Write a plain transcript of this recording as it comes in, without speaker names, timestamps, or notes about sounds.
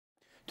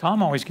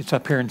Tom always gets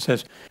up here and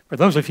says, for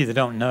those of you that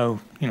don't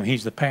know,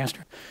 he's the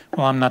pastor.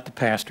 Well, I'm not the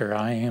pastor.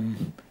 I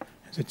am,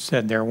 as it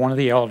said there, one of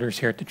the elders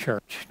here at the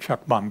church,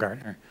 Chuck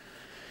Baumgartner.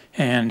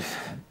 And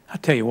I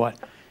tell you what,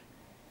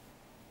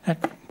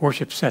 that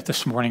worship set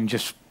this morning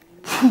just,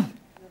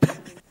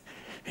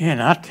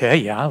 and I tell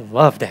you, I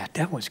love that.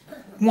 That was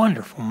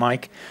wonderful,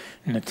 Mike.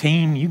 And the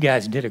team, you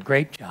guys did a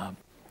great job.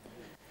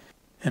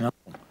 And I'll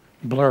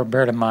blur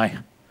bare to my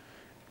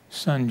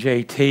son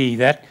JT,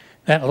 that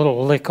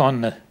little lick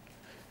on the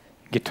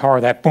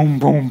guitar, that boom,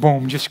 boom,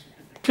 boom, just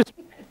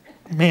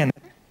man,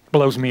 that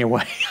blows me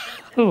away.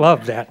 I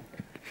love that.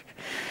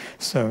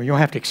 So you'll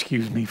have to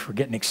excuse me for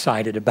getting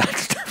excited about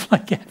stuff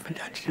like that, but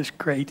that's just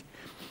great.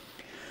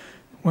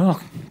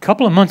 Well, a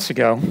couple of months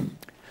ago,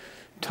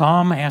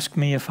 Tom asked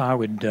me if I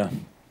would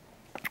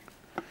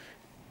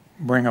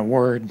bring a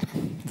word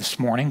this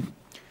morning,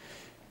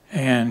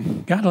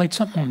 and God laid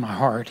something on my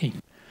heart.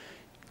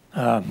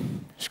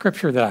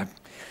 Scripture that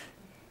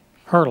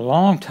I heard a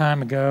long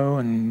time ago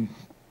and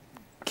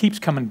keeps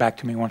coming back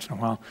to me once in a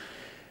while.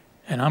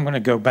 And I'm going to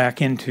go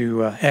back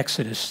into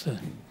Exodus,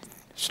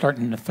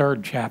 starting in the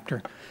 3rd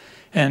chapter,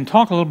 and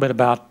talk a little bit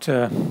about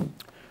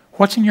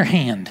what's in your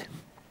hand.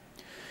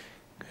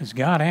 Because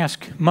God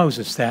asked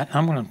Moses that.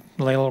 I'm going to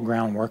lay a little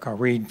groundwork. I'll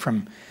read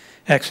from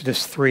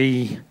Exodus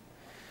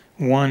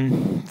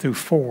 3:1 through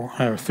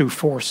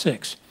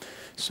 4:6.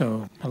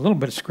 So a little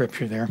bit of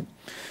scripture there.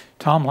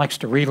 Tom likes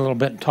to read a little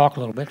bit and talk a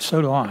little bit.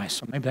 So do I.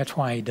 So maybe that's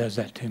why he does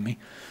that to me.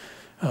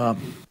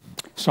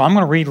 So I'm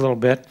going to read a little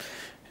bit,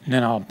 and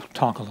then I'll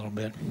talk a little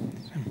bit.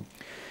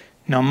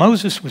 Now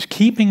Moses was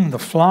keeping the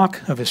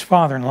flock of his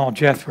father-in-law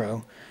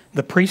Jethro,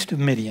 the priest of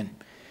Midian.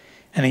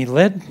 And he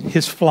led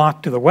his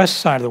flock to the west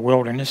side of the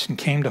wilderness and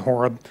came to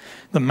Horeb,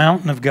 the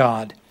mountain of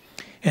God.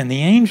 And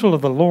the angel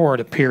of the Lord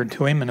appeared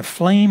to him in a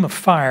flame of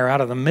fire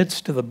out of the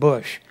midst of the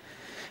bush.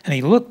 And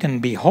he looked,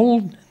 and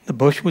behold, the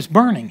bush was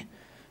burning,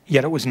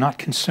 yet it was not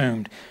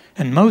consumed.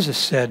 And Moses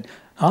said,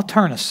 I'll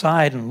turn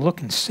aside and look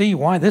and see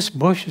why this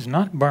bush is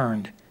not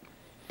burned.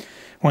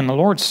 When the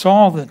Lord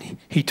saw that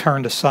he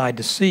turned aside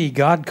to see,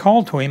 God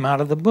called to him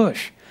out of the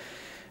bush.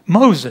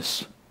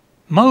 Moses,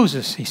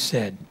 Moses, he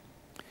said.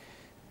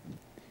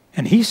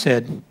 And he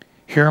said,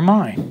 here am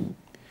I.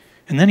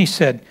 And then he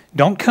said,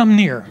 don't come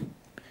near.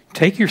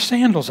 Take your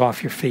sandals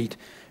off your feet,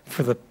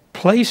 for the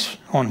place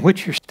on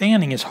which you're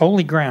standing is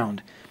holy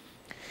ground.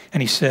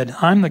 And he said,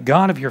 I'm the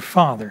God of your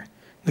father,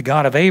 the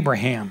God of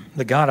Abraham,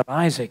 the God of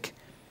Isaac,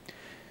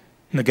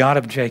 and the God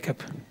of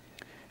Jacob.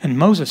 And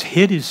Moses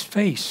hid his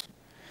face,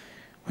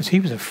 because he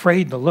was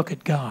afraid to look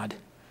at God.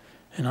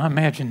 And I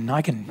imagine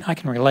I can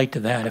relate to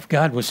that. If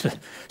God was to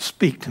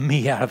speak to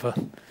me out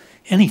of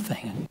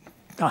anything,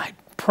 I'd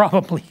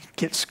probably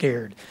get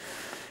scared.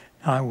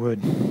 I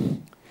would.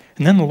 And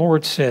then the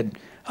Lord said,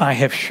 I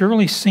have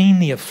surely seen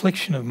the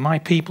affliction of my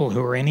people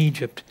who are in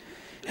Egypt,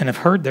 and have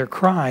heard their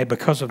cry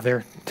because of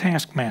their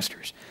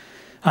taskmasters.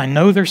 I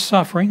know their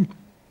suffering,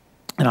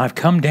 and I've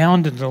come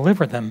down to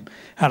deliver them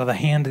out of the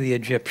hand of the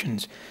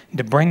Egyptians, and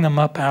to bring them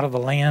up out of the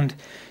land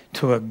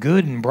to a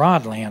good and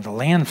broad land, a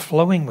land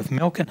flowing with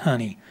milk and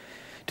honey,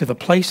 to the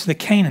place of the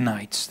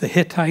Canaanites, the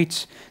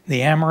Hittites,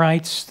 the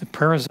Amorites, the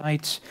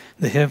Perizzites,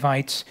 the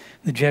Hivites,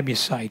 the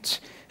Jebusites.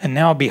 And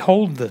now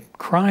behold, the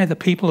cry of the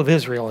people of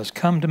Israel has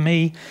come to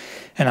me,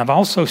 and I've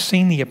also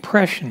seen the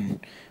oppression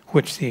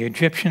which the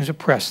Egyptians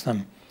oppress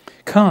them.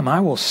 Come, I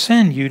will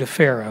send you to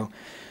Pharaoh,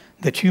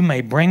 that you may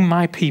bring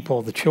my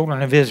people, the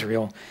children of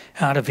Israel,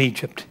 out of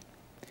Egypt.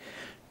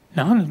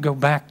 Now I'm going to go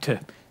back to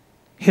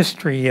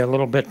history a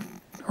little bit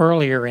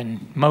earlier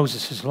in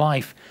Moses'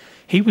 life.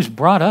 He was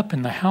brought up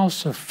in the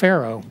house of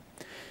Pharaoh,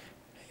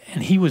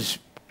 and he was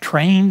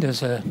trained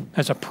as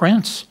a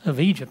prince of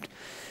Egypt.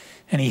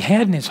 And he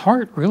had in his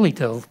heart really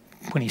to,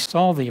 when he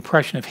saw the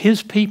oppression of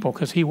his people,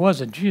 because he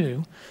was a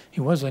Jew,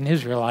 he was an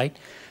Israelite,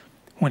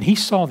 when he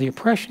saw the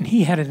oppression,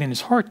 he had it in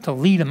his heart to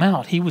lead them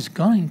out. He was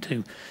going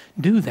to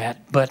do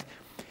that, but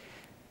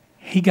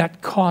he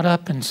got caught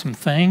up in some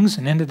things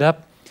and ended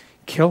up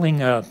killing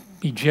an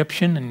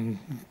Egyptian and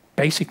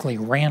basically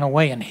ran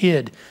away and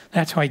hid.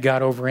 That's how he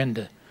got over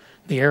into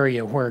the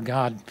area where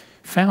God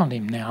found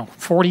him now.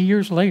 40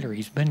 years later,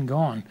 he's been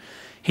gone.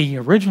 He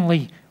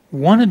originally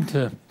wanted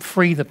to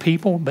free the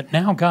people, but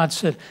now God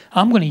said,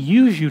 I'm going to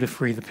use you to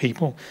free the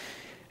people.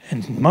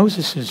 And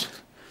Moses is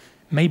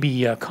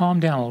maybe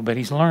calmed down a little bit.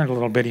 He's learned a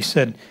little bit. He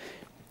said,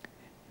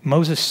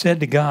 Moses said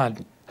to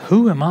God,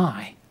 who am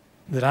I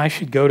that I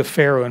should go to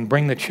Pharaoh and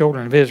bring the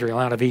children of Israel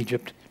out of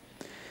Egypt?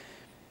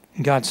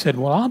 And God said,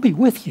 well, I'll be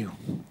with you.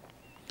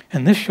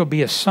 And this shall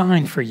be a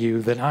sign for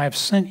you that I have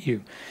sent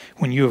you.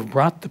 When you have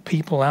brought the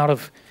people out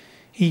of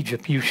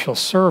Egypt, you shall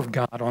serve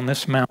God on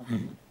this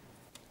mountain.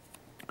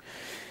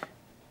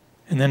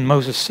 And then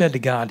Moses said to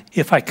God,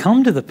 if I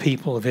come to the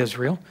people of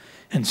Israel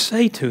and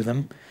say to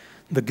them,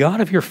 the God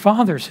of your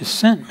fathers has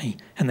sent me,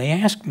 and they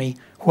ask me,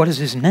 what is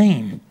his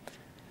name?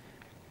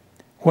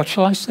 What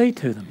shall I say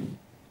to them?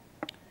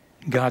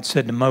 God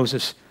said to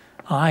Moses,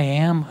 I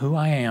am who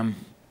I am.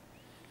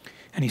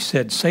 And he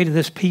said, say to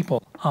this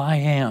people, I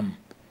am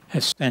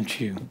has sent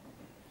you.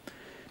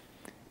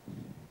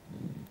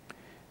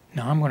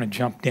 Now I'm going to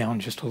jump down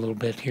just a little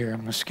bit here.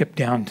 I'm going to skip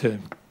down to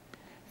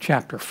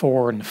chapter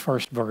 4 in the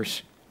first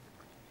verse.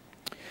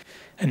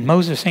 And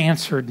Moses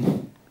answered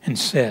and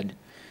said,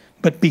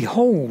 "But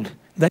behold,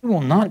 they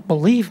will not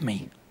believe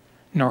me,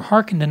 nor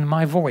hearken unto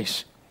my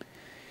voice.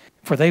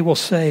 For they will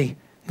say,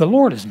 The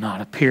Lord has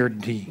not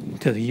appeared to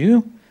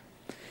you."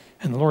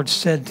 And the Lord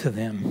said to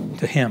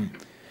him,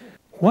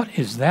 "What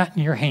is that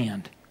in your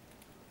hand?"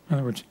 In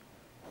other words,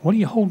 what are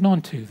you holding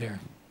on to there,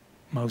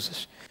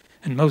 Moses?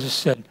 And Moses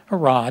said, "A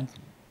rod.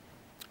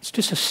 It's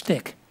just a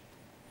stick.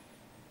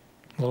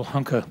 A little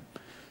hunk of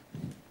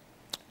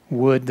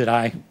wood that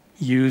I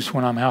use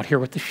when I'm out here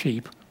with the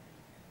sheep."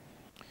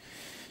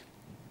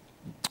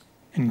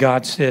 And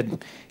God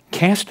said,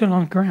 "Cast it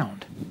on the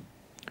ground."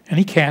 And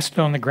he cast it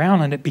on the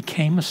ground, and it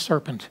became a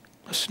serpent,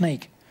 a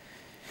snake.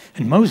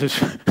 And Moses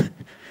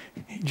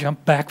he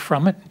jumped back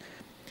from it,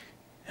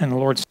 and the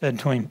Lord said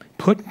to him,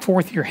 "Put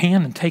forth your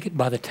hand and take it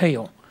by the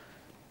tail."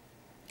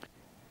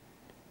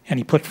 And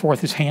he put forth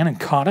his hand and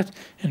caught it,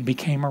 and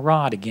became a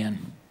rod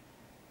again.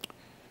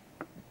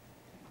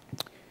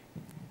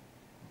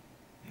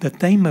 That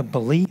they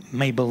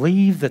may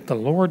believe that the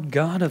Lord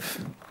God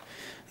of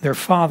their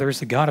fathers,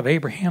 the God of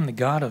Abraham, the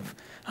God of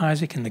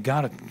Isaac, and the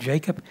God of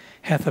Jacob,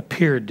 hath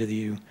appeared to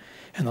you.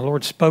 And the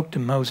Lord spoke to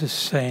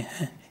Moses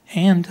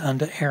and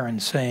unto Aaron,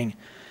 saying,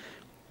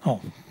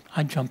 oh,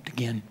 I jumped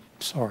again,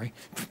 sorry.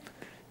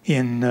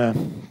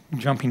 In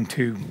jumping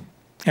to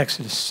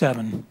Exodus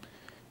 7,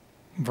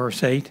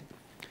 verse 8,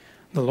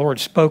 the Lord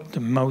spoke to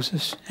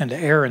Moses and to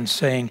Aaron,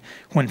 saying,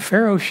 "When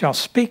Pharaoh shall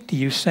speak to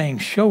you, saying,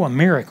 Show a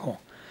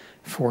miracle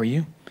for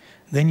you,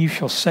 then you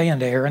shall say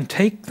unto Aaron,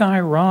 Take thy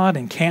rod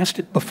and cast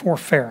it before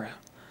Pharaoh,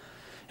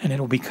 and it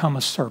will become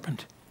a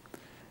serpent."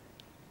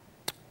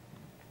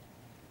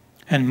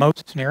 And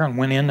Moses and Aaron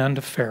went in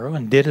unto Pharaoh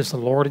and did as the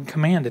Lord had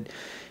commanded.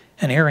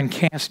 And Aaron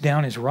cast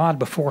down his rod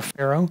before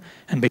Pharaoh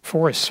and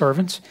before his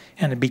servants,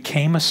 and it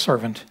became a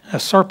serpent.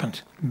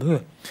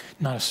 Ugh,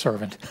 not a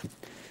servant.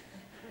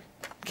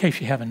 In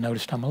case you haven't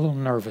noticed, I'm a little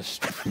nervous.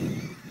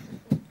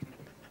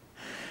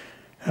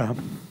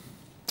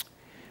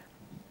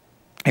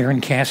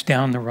 Aaron cast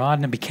down the rod,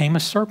 and it became a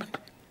serpent.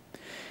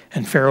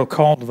 And Pharaoh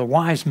called to the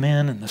wise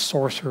men and the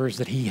sorcerers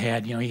that he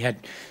had. You know, he had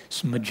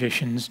some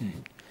magicians,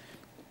 and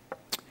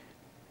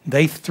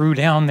they threw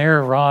down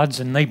their rods,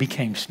 and they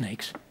became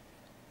snakes.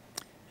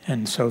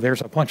 And so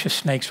there's a bunch of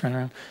snakes running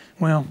around.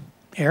 Well,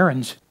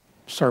 Aaron's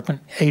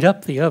serpent ate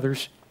up the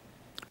others.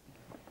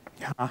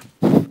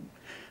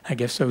 I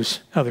guess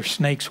those other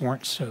snakes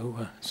weren't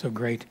so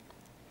great.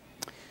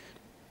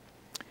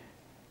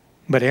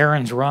 But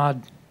Aaron's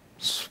rod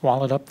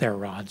swallowed up their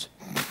rods.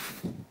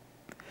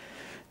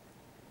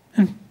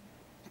 And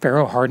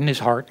Pharaoh hardened his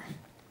heart.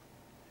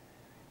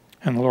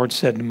 And the Lord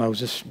said to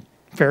Moses,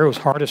 Pharaoh's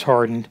heart is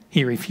hardened.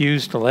 He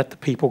refused to let the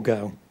people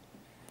go.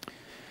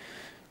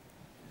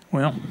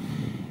 Well,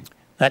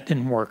 that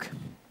didn't work.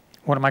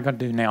 What am I going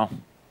to do now?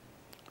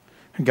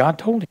 And God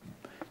told him,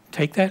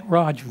 take that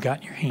rod you've got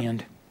in your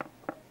hand.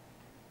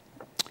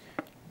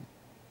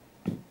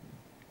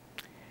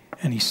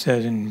 And he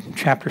said in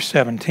chapter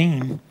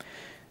 17,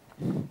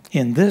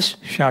 "In this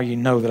shall you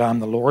know that I am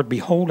the Lord.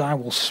 Behold, I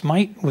will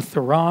smite with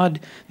the rod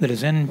that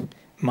is in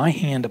my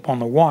hand upon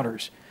the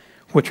waters,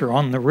 which are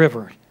on the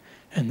river,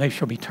 and they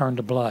shall be turned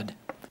to blood."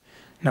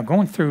 Now,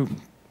 going through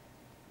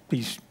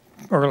these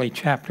early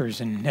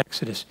chapters in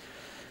Exodus,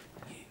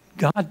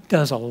 God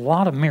does a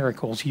lot of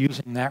miracles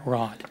using that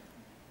rod.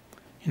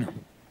 You know,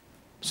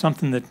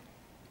 something that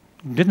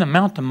didn't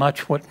amount to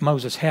much what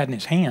Moses had in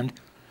his hand.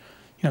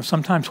 You know,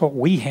 sometimes what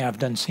we have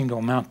doesn't seem to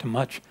amount to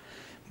much,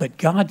 but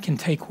God can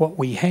take what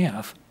we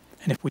have,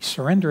 and if we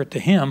surrender it to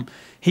Him,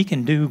 He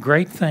can do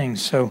great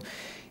things. So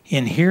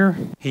in here,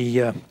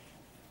 He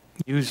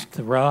used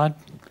the rod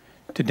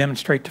to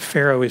demonstrate to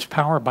Pharaoh His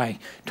power by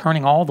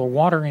turning all the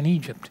water in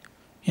Egypt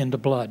into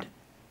blood.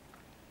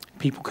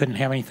 People couldn't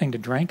have anything to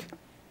drink.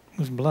 It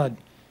was blood.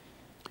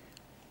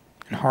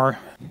 And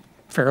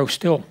Pharaoh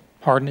still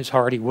hardened his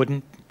heart. He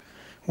wouldn't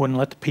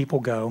let the people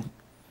go.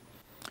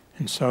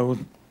 And so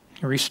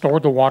he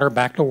restored the water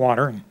back to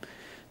water. And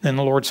then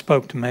the Lord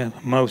spoke to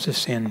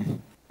Moses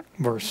in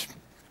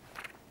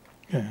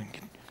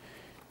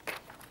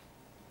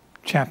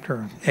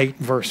chapter 8,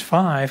 verse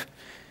 5.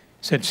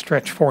 Said,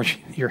 "Stretch forth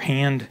your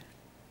hand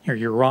or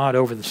your rod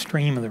over the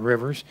stream of the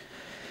rivers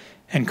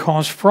and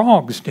cause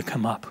frogs to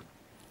come up."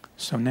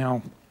 So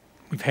now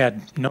we've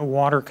had no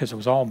water because it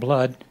was all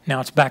blood.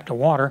 Now it's back to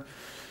water.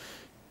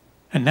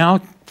 And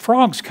now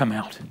frogs come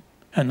out.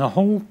 And the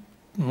whole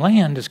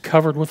land is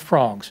covered with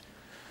frogs.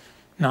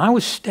 Now I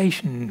was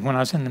stationed when I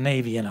was in the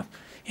Navy in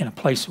a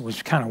place that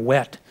was kind of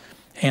wet.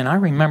 And I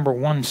remember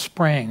one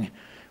spring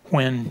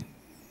when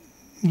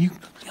I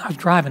was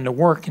driving to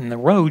work and the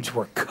roads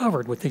were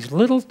covered with these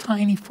little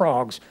tiny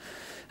frogs.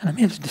 And I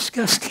mean, it was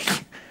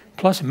disgusting.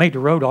 Plus, it made the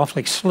road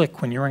awfully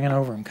slick when you ran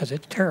over them because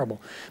it's terrible.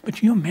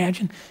 But you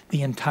imagine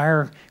the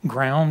entire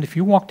ground. If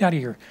you walked out of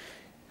your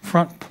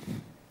front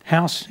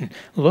house and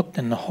looked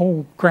and the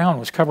whole ground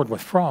was covered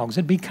with frogs,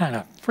 it'd be kind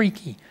of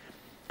freaky.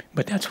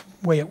 But that's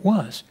the way it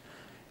was.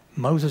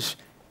 Moses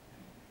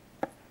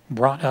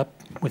brought up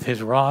with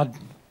his rod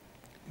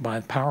by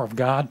the power of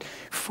God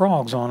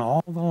frogs on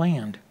all the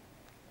land.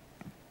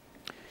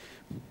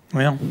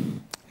 Well,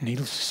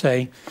 needless to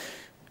say,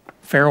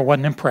 Pharaoh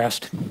wasn't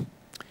impressed.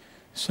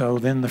 So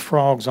then the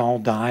frogs all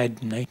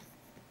died, and they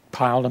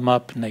piled them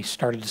up, and they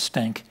started to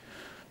stink.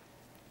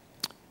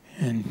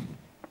 And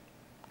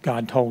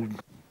God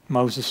told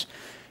Moses,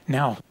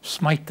 now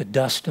smite the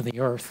dust of the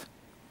earth,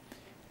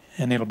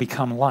 and it'll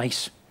become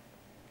lice.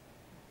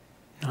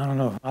 I don't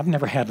know. I've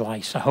never had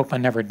lice. I hope I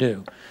never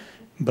do.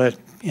 But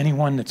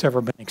anyone that's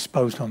ever been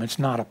exposed to them, it's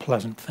not a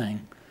pleasant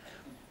thing.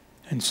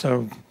 And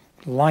so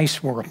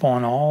lice were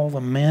upon all the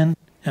men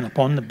and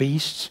upon the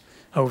beasts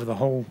over the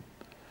whole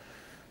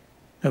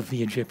of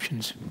the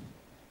Egyptians.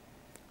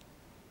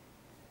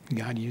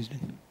 God used it.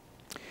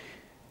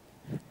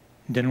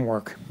 Didn't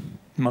work.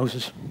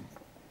 Moses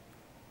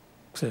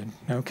said,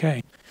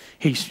 okay.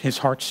 His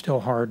heart's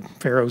still hard.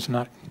 Pharaoh's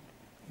not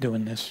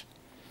doing this.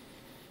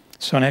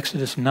 So in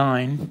Exodus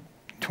 9,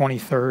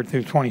 23rd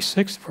through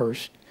 26th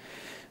verse,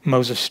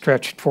 Moses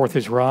stretched forth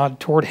his rod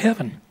toward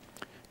heaven.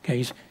 Okay,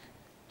 he's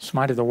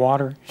smited the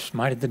water,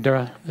 smited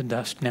the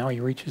dust. Now he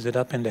reaches it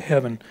up into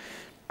heaven.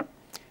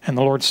 And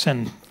the Lord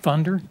sent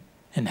thunder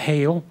and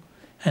hail.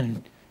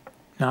 And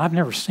now I've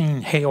never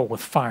seen hail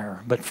with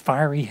fire, but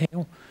fiery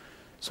hail.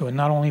 So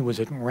not only was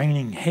it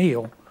raining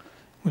hail,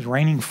 it was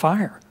raining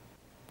fire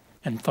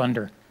and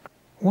thunder.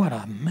 What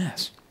a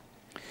mess.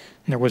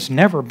 And there was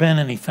never been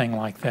anything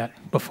like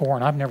that before,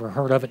 and I've never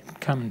heard of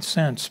it coming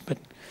since, but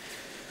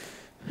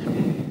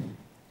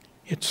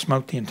it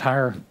smote the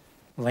entire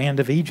land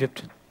of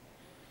Egypt,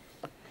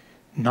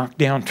 knocked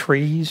down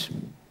trees,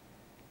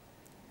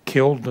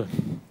 killed the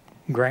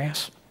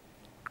grass,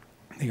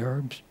 the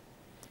herbs.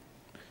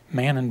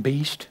 Man and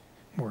beast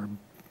were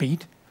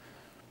beat.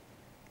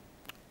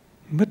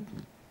 But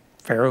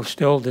Pharaoh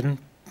still didn't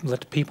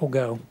let the people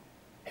go.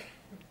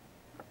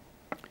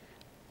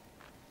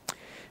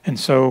 And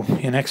so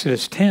in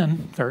Exodus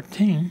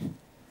 10:13,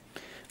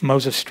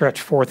 Moses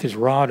stretched forth his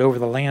rod over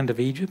the land of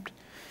Egypt,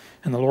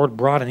 and the Lord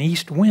brought an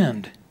east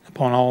wind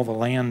upon all the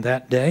land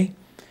that day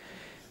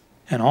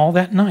and all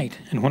that night.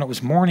 And when it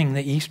was morning,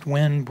 the east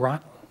wind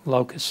brought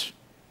locusts.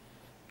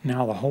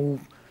 Now the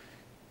whole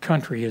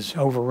country is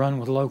overrun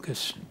with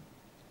locusts.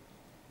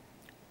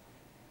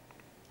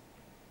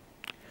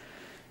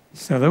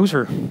 So those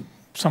are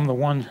some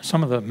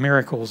of the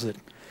miracles that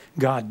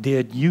God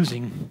did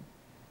using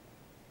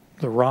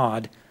the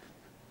rod,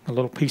 a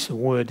little piece of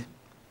wood,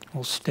 a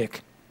little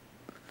stick.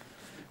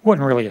 It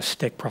wasn't really a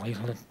stick, probably.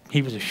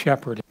 He was a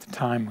shepherd at the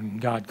time when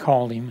God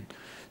called him.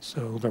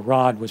 So the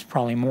rod was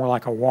probably more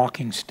like a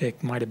walking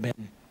stick, might have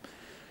been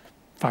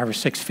 5 or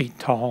 6 feet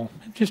tall.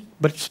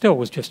 But it still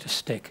was just a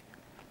stick.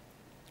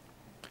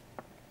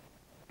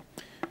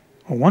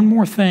 Well, one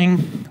more thing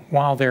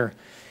while they're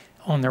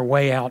on their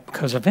way out,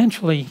 because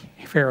eventually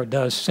Pharaoh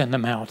does send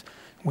them out.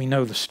 We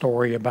know the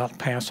story about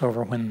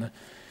Passover when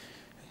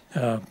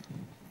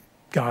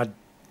God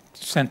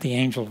sent the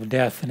angel of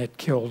death and it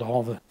killed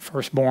all the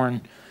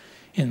firstborn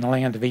in the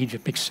land of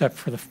Egypt except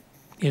for the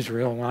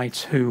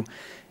Israelites who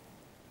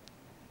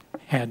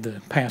had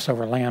the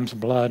Passover lamb's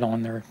blood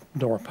on their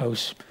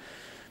doorposts.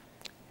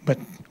 But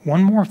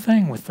one more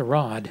thing with the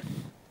rod.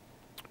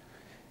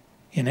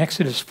 In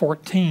Exodus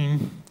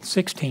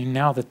 14:16,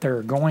 now that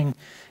they're going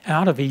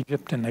out of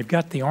Egypt and they've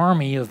got the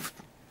army of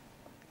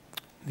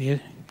the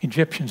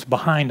Egyptians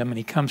behind them, and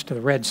he comes to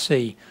the Red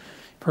Sea.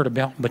 You've heard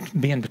about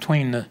being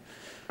between the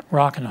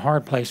rock and the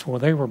hard place. Well,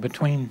 they were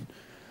between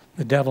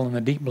the devil and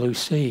the deep blue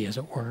sea, as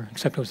it were,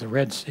 except it was the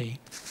Red Sea.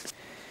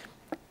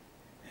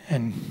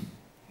 And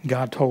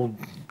God told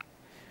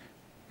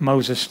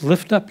Moses,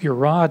 lift up your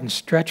rod and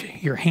stretch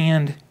your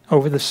hand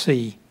over the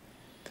sea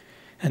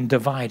and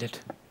divide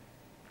it.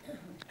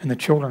 And the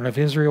children of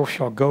Israel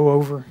shall go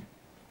over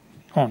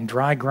on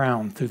dry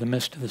ground through the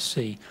midst of the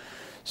sea.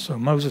 So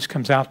Moses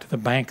comes out to the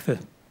bank of the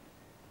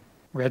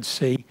Red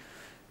Sea,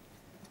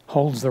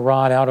 holds the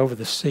rod out over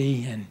the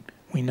sea, and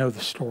we know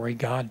the story.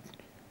 God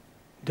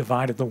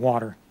divided the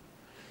water,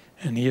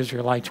 and the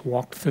Israelites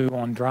walked through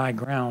on dry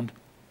ground.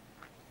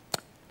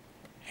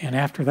 And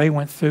after they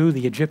went through,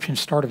 the Egyptians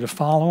started to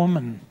follow them,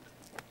 and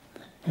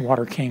the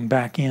water came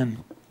back in,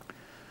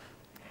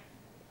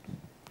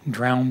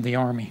 drowned the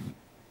army.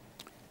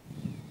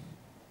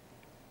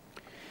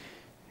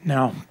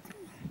 Now,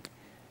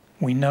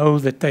 we know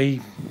that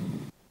they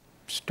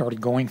started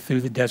going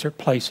through the desert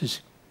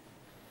places.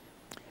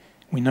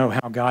 We know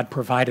how God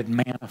provided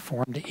manna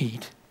for them to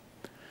eat.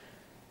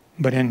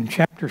 But in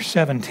chapter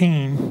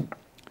 17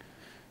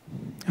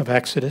 of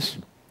Exodus,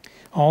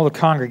 all the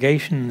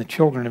congregation and the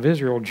children of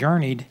Israel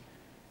journeyed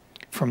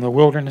from the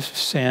wilderness of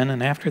Sin,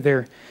 and after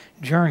their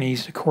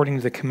journeys, according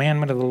to the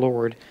commandment of the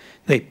Lord,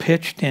 they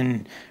pitched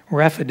in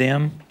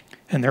Rephidim,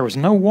 and there was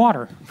no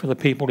water for the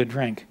people to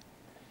drink.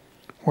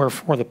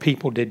 Wherefore the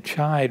people did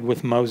chide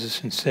with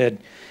Moses and said,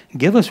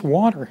 give us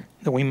water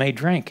that we may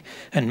drink.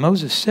 And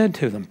Moses said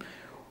to them,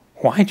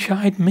 why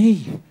chide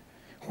me?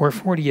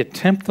 Wherefore do you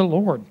tempt the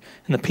Lord?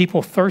 And the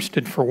people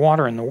thirsted for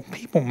water, and the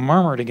people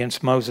murmured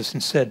against Moses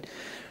and said,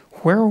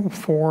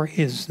 Wherefore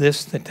is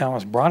this that thou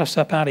hast brought us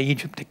up out of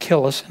Egypt to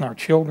kill us and our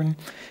children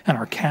and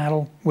our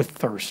cattle with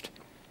thirst?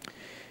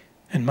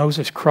 And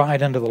Moses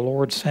cried unto the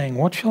Lord, saying,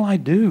 What shall I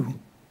do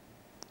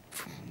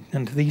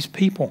unto these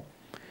people?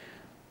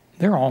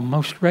 They're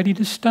almost ready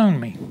to stone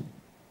me.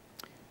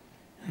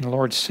 And the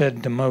Lord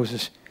said to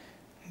Moses,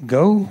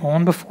 Go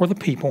on before the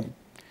people,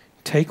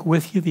 take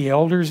with you the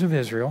elders of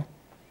Israel,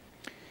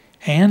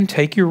 and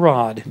take your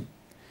rod,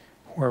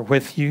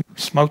 wherewith you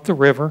smote the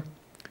river,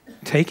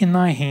 take in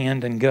thy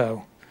hand, and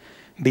go.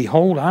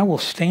 Behold, I will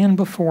stand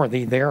before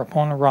thee there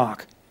upon a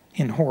rock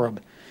in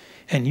Horeb,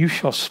 and you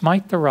shall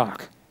smite the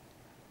rock,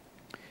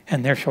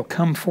 and there shall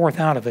come forth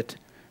out of it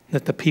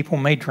that the people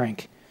may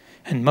drink.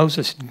 And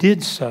Moses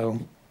did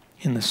so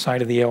in the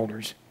sight of the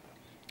elders.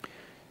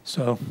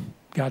 So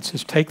God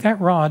says, take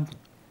that rod,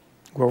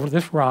 go over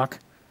this rock,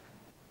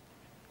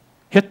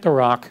 hit the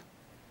rock,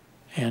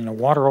 and the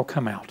water will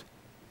come out.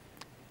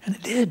 And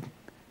it did.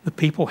 The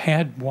people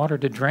had water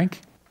to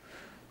drink.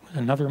 It was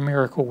another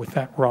miracle with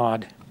that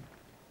rod.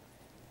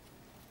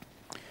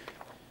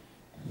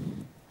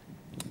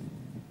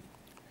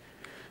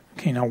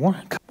 Okay, now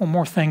a couple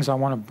more things I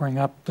want to bring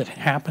up that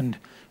happened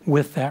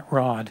with that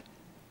rod.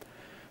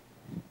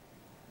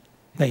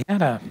 They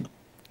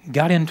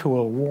got into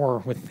a war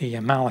with the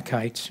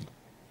Amalekites,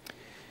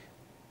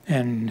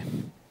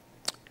 and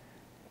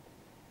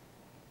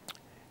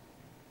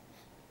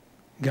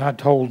God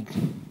told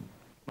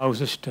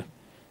Moses to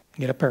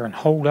get up there and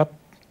hold up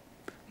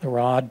the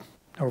rod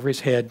over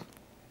his head.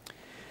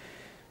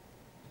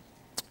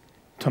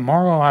 So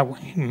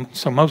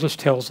Moses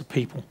tells the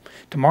people,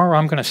 tomorrow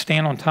I'm going to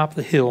stand on top of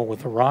the hill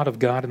with the rod of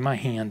God in my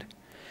hand.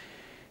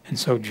 And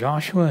so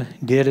Joshua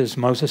did as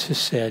Moses has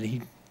said.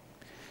 He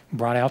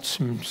brought out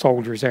some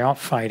soldiers out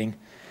fighting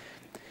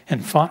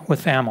and fought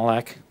with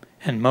Amalek.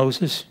 And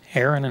Moses,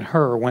 Aaron, and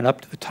Hur went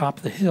up to the top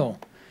of the hill.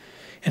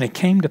 And it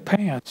came to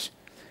pass,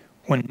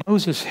 when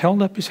Moses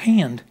held up his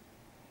hand,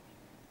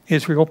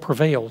 Israel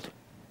prevailed.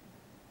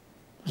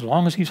 As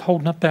long as he's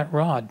holding up that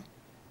rod,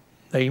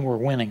 they were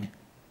winning.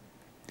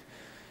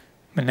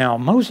 But now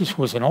Moses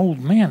was an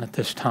old man at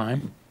this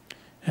time,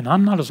 and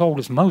I'm not as old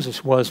as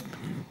Moses was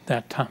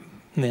that time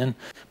then,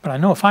 but I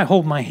know if I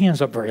hold my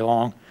hands up very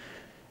long,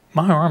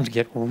 my arms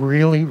get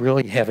really,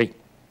 really heavy.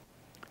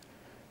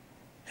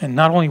 And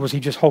not only was he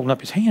just holding up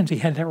his hands, he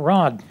had that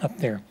rod up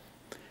there.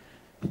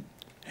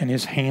 And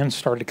his hands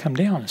started to come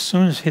down. As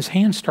soon as his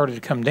hands started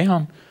to come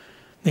down,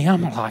 the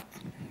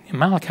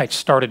Amalekites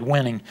started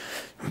winning.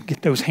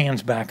 Get those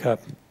hands back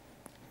up.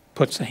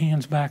 Puts the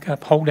hands back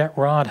up, hold that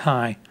rod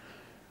high,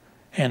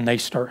 and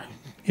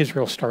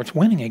Israel starts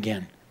winning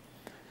again.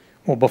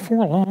 Well,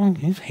 before long,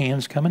 his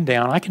hands coming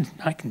down. I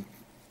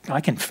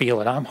can feel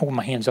it. I'm holding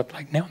my hands up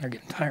like now, and they're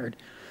getting tired.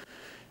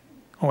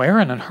 Oh,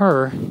 Aaron and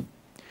Hur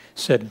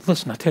said,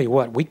 listen, I tell you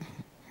what, we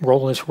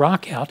roll this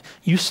rock out.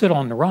 You sit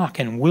on the rock,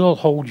 and we'll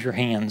hold your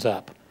hands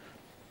up.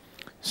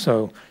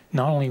 So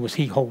not only was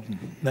he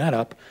holding that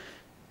up,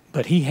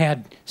 but he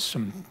had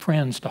some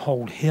friends to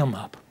hold him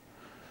up.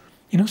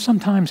 You know,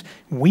 sometimes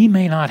we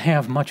may not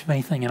have much of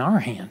anything in our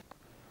hand,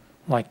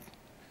 like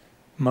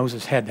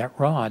Moses had that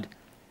rod.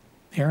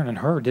 Aaron and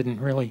Hur didn't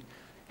really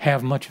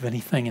have much of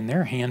anything in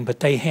their hand, but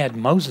they had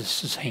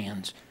Moses'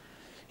 hands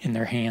in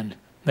their hand.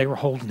 They were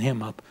holding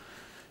him up.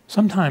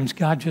 Sometimes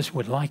God just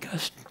would like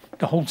us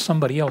to hold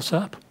somebody else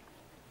up.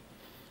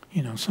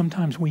 You know,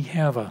 sometimes we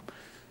have a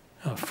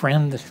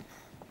friend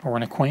or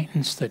an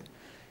acquaintance that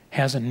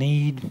has a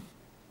need,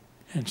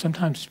 and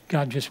sometimes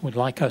God just would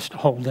like us to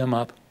hold them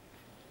up.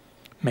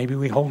 Maybe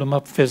we hold them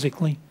up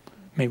physically.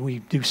 Maybe we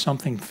do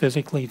something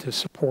physically to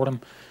support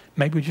them.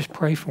 Maybe we just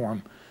pray for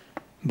them,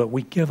 but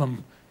we give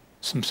them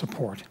some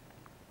support.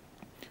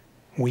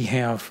 We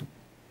have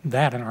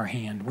that in our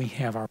hand. We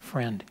have our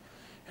friend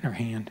in our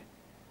hand.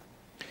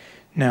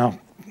 Now,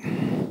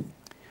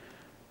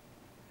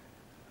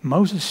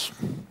 Moses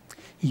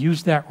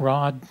used that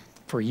rod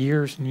for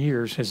years and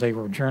years as they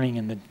were journeying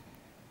in the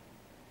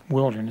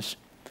wilderness.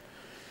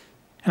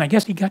 And I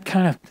guess he got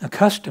kind of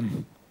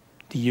accustomed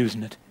to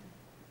using it.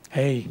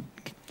 Hey,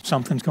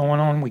 something's going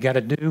on, we got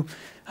to do.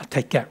 I'll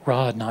take that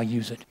rod and I'll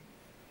use it.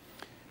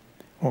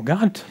 Well,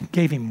 God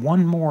gave him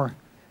one more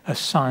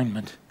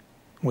assignment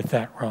with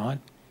that rod.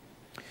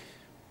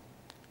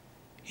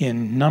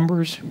 In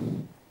Numbers,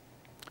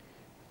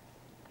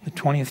 the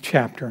 20th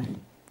chapter,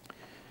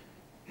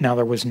 now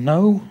there was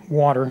no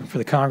water for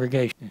the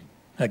congregation.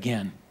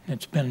 Again,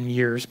 it's been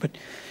years, but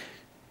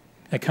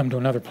they come to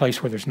another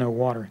place where there's no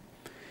water.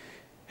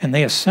 And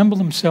they assembled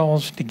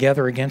themselves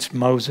together against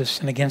Moses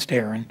and against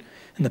Aaron.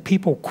 And the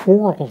people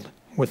quarreled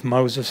with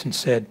Moses and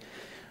said,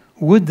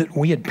 would that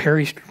we had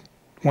perished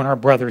when our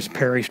brothers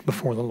perished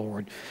before the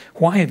Lord.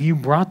 Why have you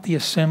brought the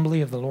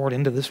assembly of the Lord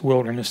into this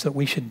wilderness that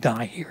we should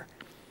die here,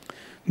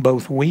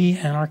 both we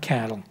and our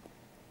cattle?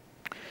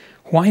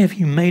 Why have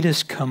you made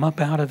us come up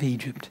out of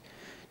Egypt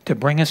to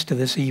bring us to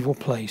this evil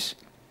place?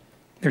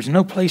 There's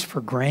no place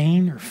for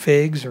grain or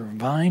figs or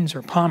vines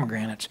or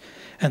pomegranates,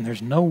 and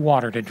there's no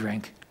water to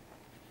drink.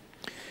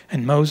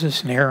 And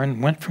Moses and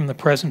Aaron went from the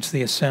presence of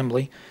the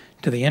assembly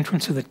to the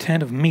entrance of the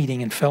tent of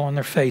meeting and fell on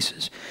their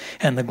faces.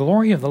 And the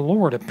glory of the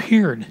Lord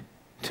appeared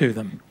to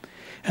them.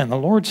 And the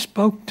Lord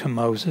spoke to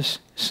Moses,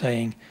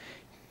 saying,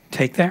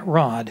 take that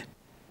rod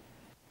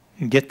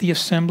and get the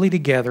assembly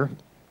together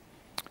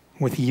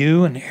with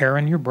you and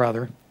Aaron your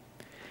brother,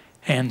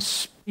 and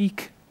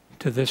speak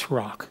to this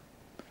rock.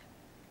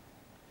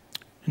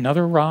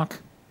 Another rock,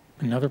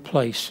 another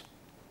place.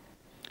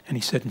 And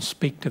he said, and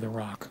speak to the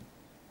rock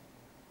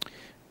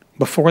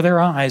before their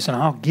eyes, and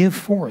I'll give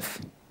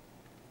forth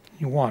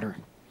you water,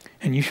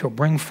 and you shall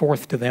bring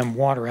forth to them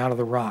water out of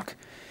the rock,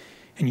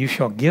 and you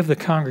shall give the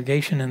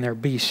congregation and their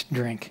beasts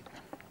drink.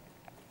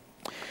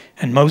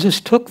 And Moses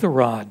took the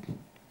rod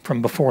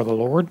from before the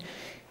Lord,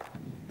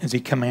 as he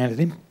commanded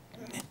him.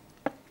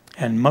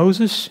 And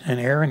Moses and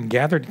Aaron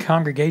gathered the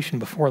congregation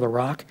before the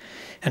rock,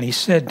 and he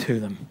said to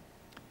them,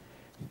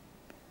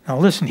 now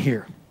listen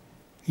here,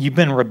 you've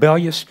been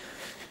rebellious.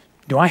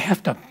 Do I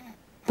have to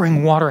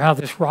bring water out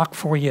of this rock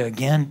for you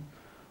again,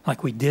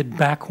 like we did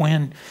back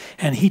when?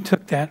 And he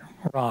took that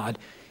rod,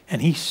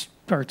 and he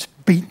starts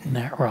beating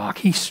that rock.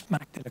 He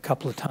smacked it a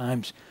couple of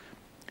times,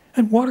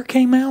 and water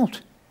came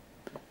out.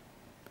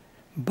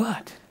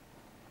 But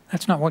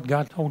that's not what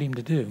God told him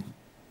to do.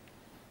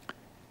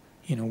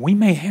 You know, we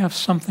may have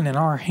something in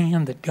our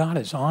hand that God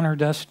has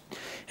honored us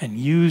and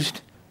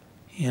used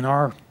in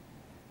our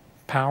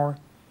power.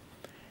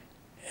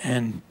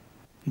 And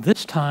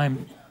this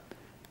time,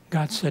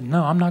 God said,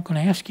 no, I'm not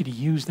going to ask you to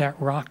use that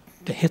rock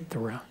to hit the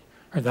rock,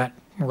 or that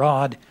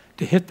rod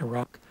to hit the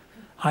rock.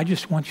 I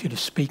just want you to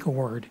speak a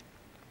word.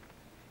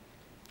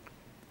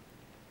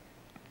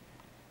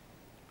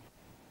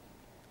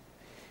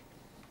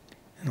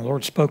 And the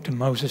Lord spoke to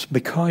Moses,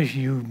 because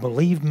you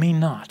believed me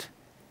not,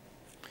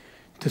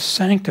 to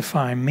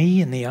sanctify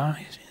me in the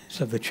eyes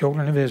of the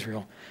children of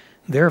Israel.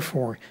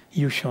 Therefore,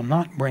 you shall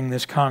not bring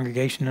this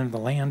congregation into the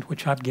land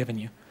which I've given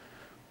you.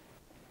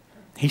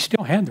 He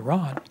still had the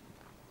rod.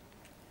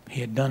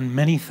 He had done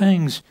many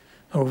things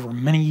over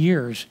many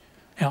years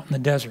out in the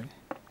desert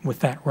with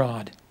that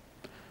rod.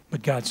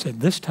 But God said,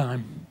 this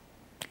time,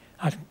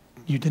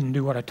 you didn't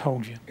do what I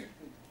told you.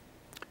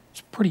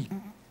 It's pretty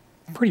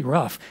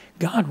rough.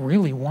 God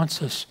really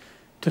wants us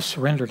to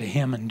surrender to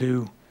Him and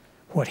do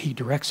what He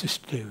directs us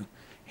to do.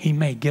 He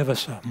may give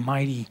us a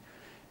mighty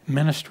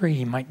ministry.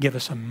 He might give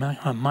us a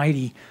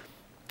mighty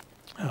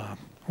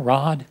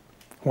rod,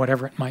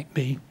 whatever it might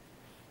be,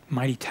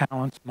 mighty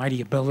talents, mighty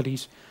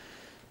abilities.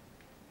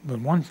 But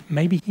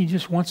maybe He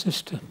just wants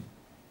us to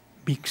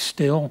be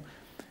still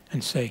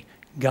and say,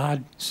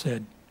 God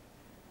said,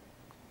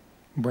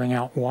 bring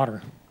out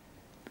water.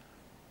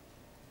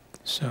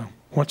 So,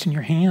 what's in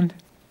your hand?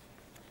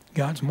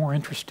 God's more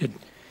interested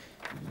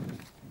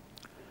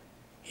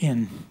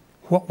in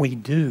what we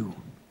do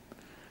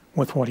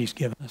with what He's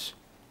given us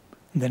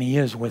than He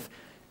is with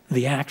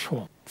the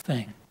actual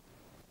thing.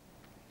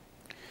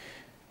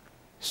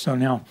 So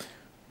now,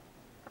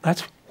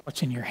 that's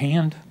what's in your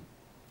hand.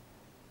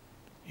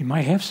 You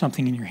might have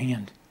something in your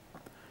hand.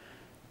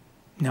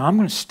 Now, I'm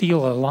going to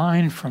steal a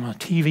line from a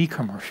TV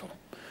commercial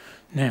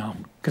now,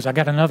 because I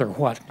got another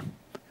what.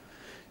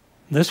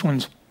 This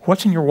one's,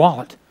 what's in your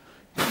wallet?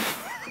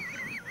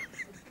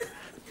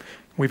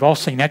 We've all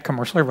seen that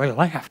commercial. Everybody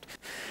laughed.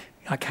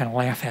 I kind of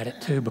laugh at it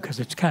too because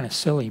it's kind of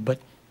silly. But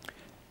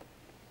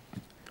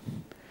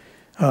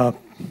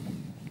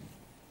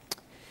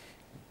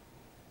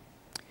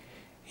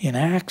in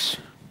Acts,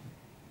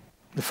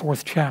 the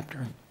 4th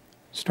chapter,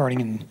 starting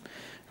in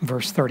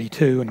verse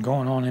 32 and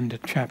going on into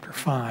chapter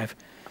 5,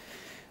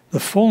 the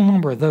full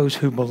number of those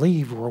who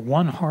believed were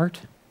one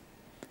heart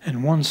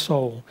and one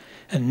soul,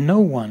 and no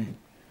one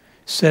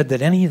said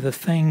that any of the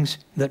things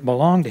that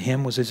belonged to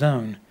him was his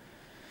own,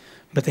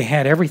 but they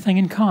had everything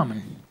in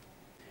common.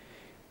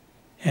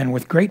 And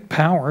with great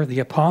power, the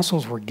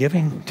apostles were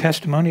giving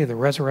testimony of the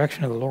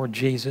resurrection of the Lord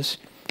Jesus,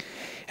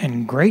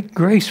 and great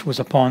grace was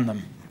upon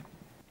them.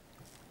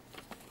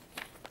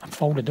 I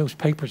folded those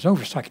papers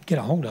over so I could get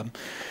a hold of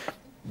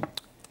them.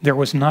 There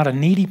was not a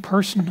needy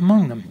person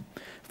among them,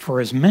 for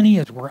as many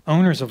as were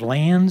owners of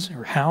lands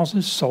or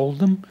houses sold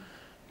them,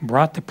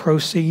 brought the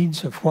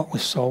proceeds of what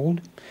was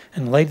sold,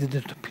 and laid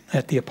it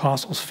at the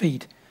apostles'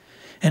 feet.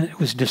 And it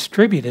was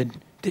distributed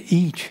to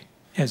each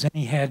as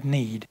any had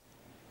need.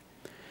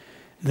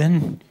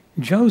 Then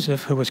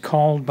Joseph, who was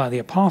called by the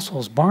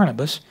apostles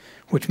Barnabas,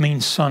 which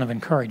means son of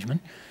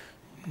encouragement.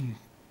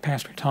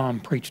 Pastor Tom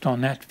preached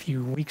on that a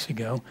few weeks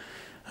ago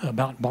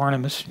about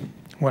Barnabas,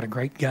 what a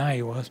great guy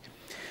he was.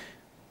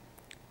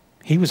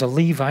 He was a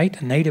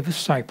Levite, a native of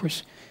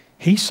Cyprus.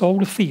 He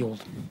sold a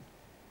field.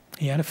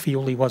 He had a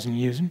field he wasn't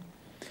using.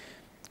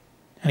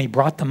 And he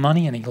brought the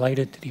money and he laid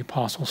it to the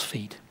apostles'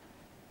 feet.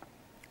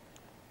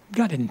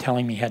 God didn't tell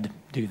him he had to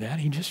do that.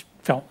 He just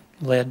felt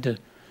led to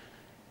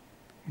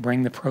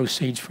bring the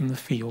proceeds from the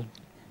field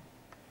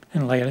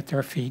and lay it at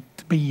their feet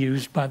to be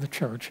used by the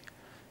church.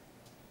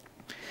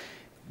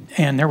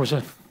 And there was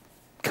a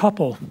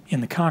couple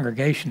in the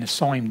congregation that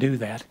saw him do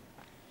that.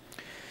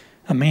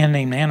 A man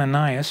named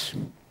Ananias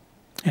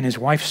and his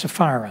wife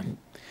Sapphira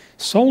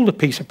sold a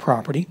piece of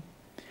property,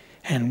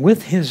 and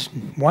with his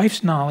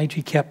wife's knowledge,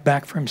 he kept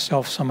back for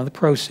himself some of the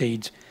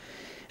proceeds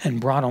and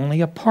brought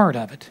only a part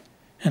of it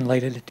and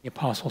laid it at the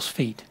apostles'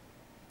 feet.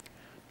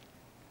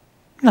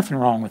 Nothing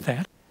wrong with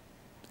that,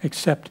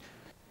 except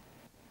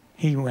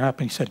he went up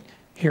and he said,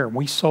 "Here,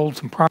 we sold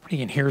some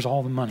property and here's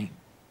all the money.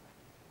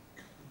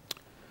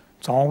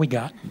 It's all we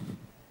got,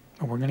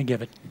 but we're going to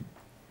give it."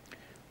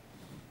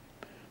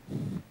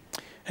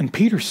 And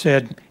Peter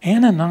said,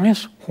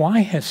 "Ananias,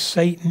 why has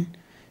Satan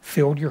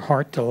filled your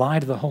heart to lie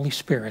to the Holy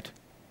Spirit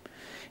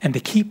and to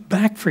keep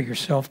back for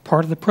yourself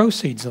part of the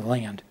proceeds of the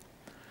land?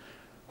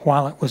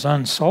 While it was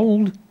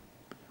unsold,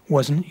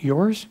 wasn't it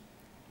yours?"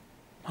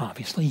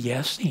 Obviously,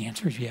 yes. The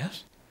answer is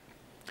yes.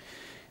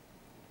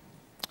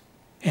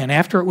 "And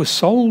after it was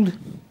sold,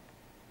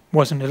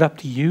 wasn't it up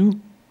to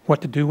you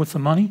what to do with the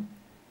money?"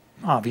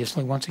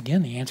 Obviously, once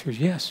again, the answer is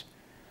yes.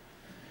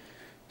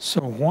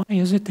 So why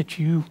is it that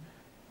you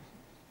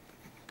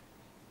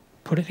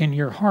put it in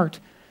your heart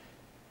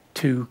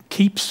to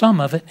keep some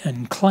of it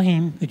and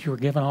claim that you were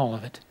given all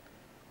of it?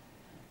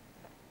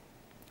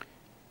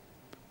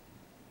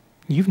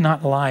 You've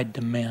not lied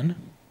to men,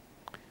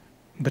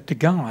 but to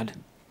God.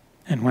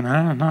 And when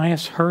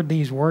Ananias heard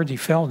these words, he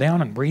fell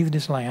down and breathed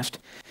his last,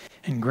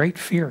 and great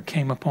fear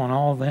came upon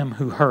all them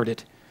who heard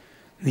it.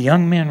 The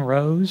young men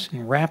rose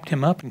and wrapped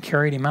him up and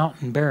carried him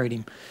out and buried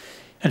him.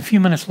 And a few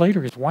minutes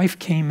later, his wife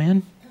came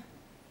in,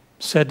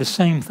 said the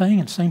same thing,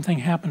 and the same thing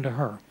happened to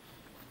her.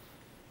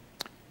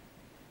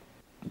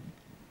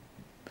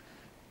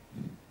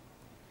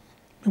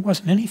 There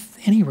wasn't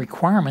any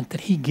requirement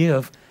that he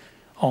give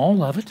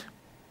all of it.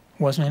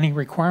 Wasn't any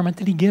requirement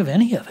that he give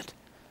any of it.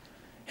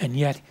 And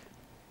yet,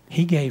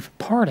 he gave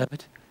part of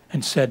it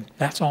and said,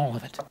 "That's all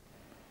of it."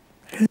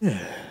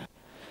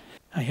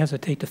 I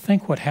hesitate to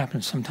think what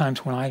happens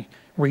sometimes when I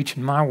reach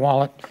in my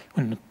wallet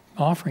when the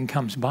offering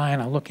comes by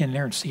and I look in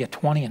there and see a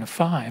 20 and a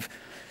 5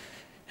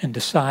 and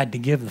decide to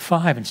give the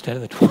 5 instead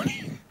of the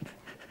 20.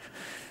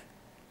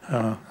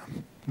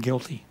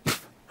 Guilty.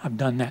 I've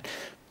done that.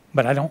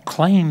 But I don't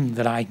claim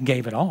that I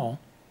gave it all.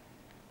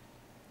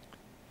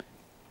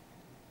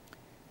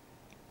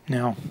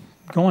 Now,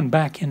 going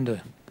back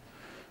into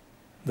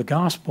the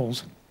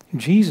Gospels,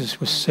 Jesus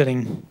was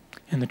sitting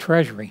in the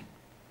treasury,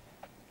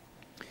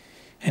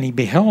 and he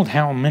beheld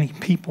how many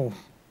people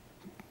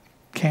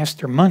cast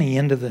their money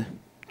into the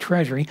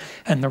treasury,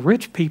 and the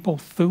rich people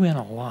threw in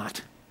a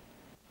lot.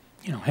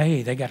 You know,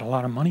 hey, they got a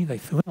lot of money, they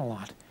threw in a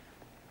lot.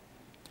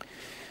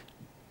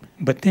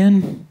 But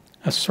then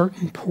a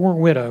certain poor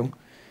widow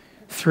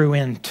threw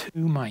in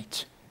 2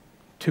 mites,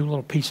 2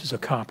 little pieces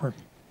of copper.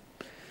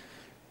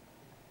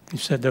 He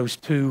said those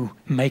 2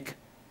 make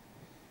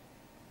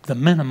the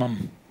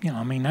minimum. You know,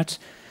 I mean, that's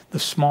the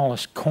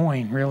smallest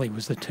coin really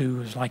was the 2. It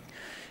was like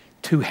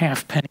 2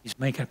 half pennies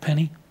make a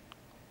penny.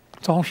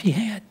 That's all she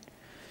had.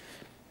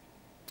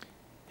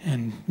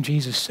 And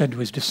Jesus said to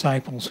his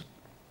disciples,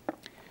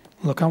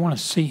 "Look, I want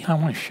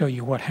to show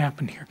you what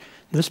happened here.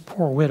 This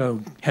poor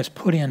widow has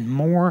put in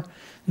more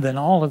than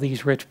all of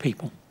these rich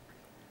people."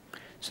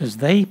 It says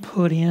they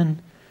put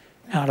in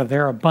out of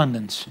their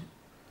abundance,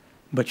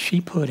 but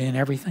she put in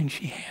everything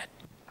she had.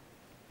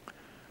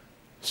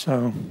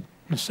 So,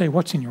 let's say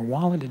what's in your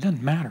wallet, it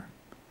doesn't matter.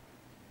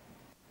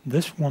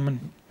 This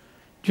woman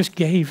just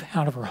gave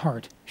out of her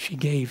heart. She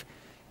gave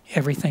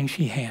everything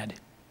she had.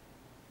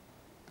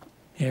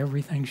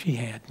 Everything she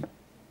had.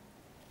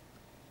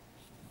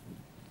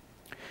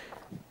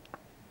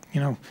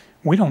 You know,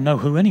 we don't know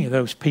who any of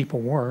those people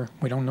were.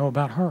 We don't know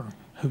about her,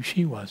 who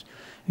she was.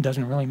 It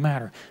doesn't really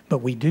matter. But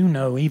we do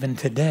know even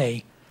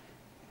today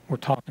we're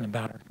talking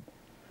about her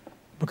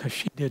because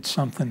she did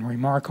something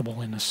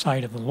remarkable in the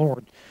sight of the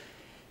Lord.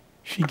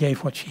 She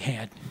gave what she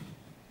had.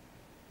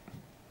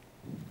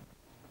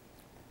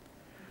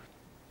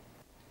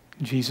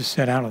 Jesus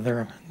said out of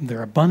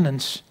their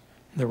abundance,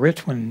 the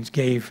rich ones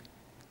gave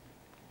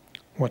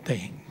what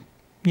they,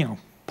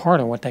 part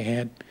of what they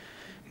had,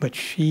 but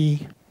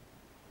she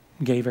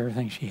gave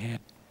everything she had.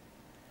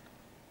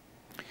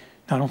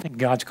 Now, I don't think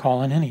God's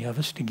calling any of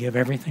us to give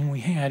everything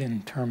we had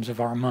in terms of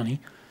our money,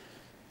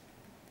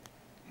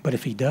 but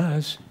if He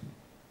does,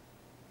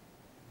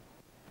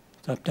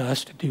 it's up to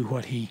us to do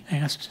what He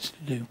asks us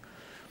to do.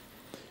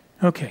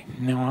 Okay,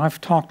 now I've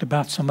talked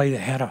about somebody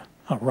that had a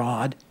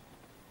rod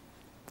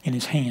in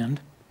his hand.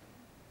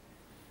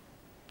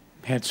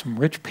 Had some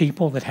rich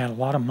people that had a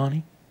lot of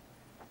money.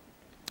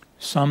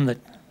 Some that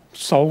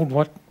sold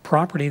what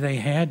property they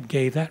had,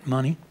 gave that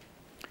money.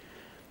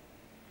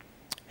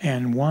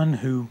 And one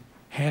who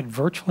had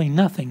virtually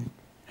nothing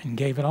and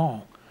gave it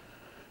all.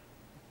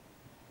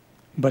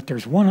 But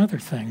there's one other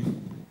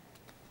thing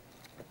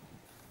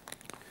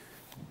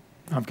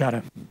I've got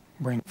to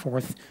bring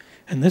forth,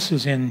 and this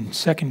is in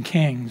 2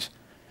 Kings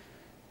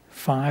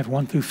 5,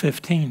 1 through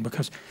 15,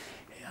 because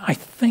I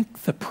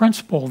think the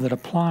principle that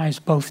applies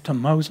both to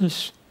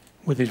Moses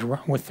with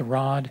the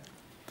rod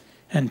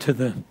and to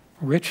the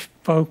rich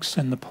folks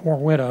and the poor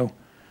widow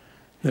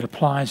that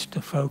applies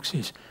to folks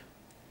is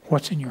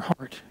what's in your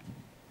heart.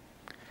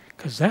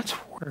 Because that's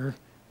where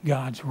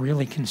God's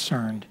really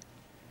concerned,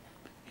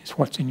 is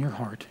what's in your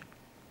heart.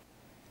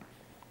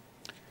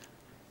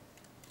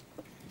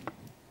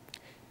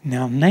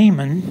 Now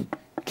Naaman,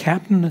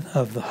 captain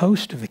of the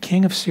host of the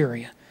king of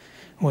Syria,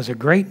 was a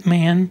great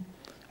man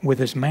with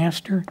his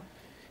master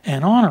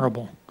and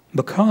honorable,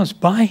 because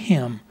by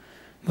him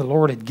the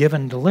Lord had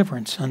given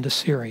deliverance unto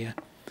Syria.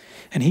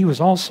 And he was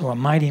also a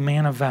mighty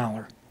man of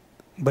valor,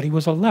 but he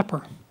was a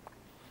leper.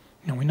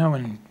 Now we know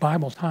in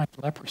Bible times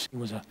leprosy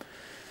was a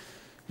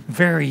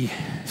very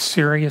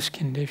serious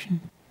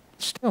condition.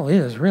 Still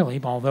is, really,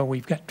 although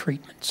we've got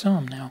treatment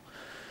some now.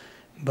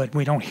 But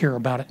we don't hear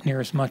about it near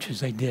as much as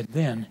they did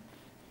then.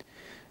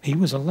 He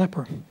was a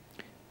leper.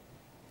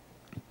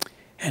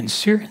 And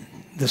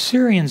the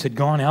Syrians had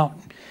gone out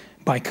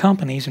by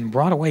companies and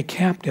brought away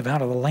captive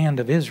out of the land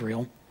of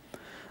Israel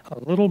a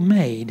little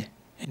maid,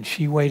 and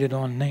she waited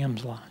on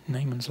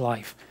Naaman's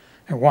life,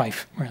 or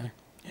wife, rather,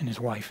 and his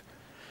wife.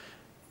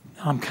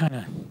 I'm kind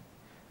of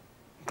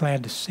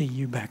glad to see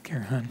you back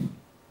there, hon.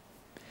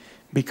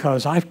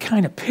 Because I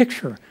kind of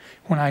picture,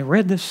 when I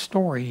read this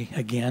story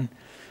again,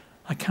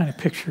 I kind of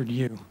pictured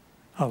you,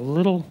 a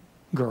little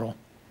girl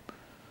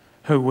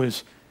who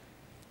was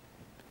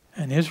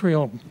an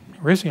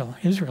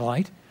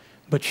Israelite,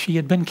 but she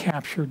had been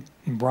captured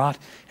and brought,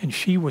 and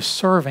she was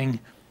serving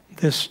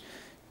this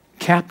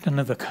captain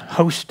of the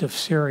host of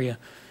Syria,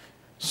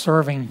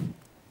 serving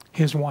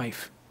his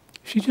wife.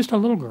 She's just a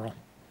little girl.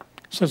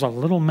 It says a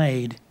little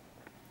maid.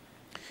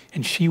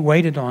 And she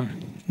waited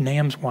on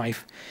Naaman's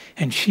wife,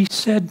 and she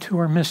said to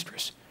her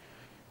mistress,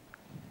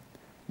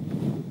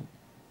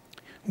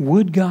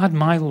 "Would God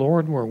my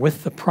Lord were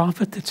with the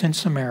prophet that's in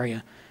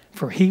Samaria,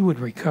 for he would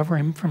recover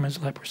him from his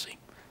leprosy."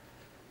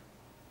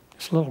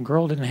 This little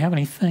girl didn't have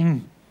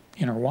anything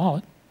in her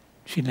wallet.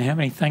 She didn't have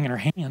anything in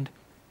her hand.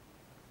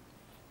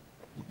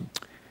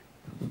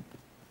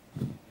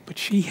 But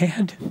she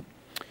had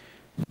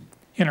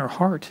in her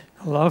heart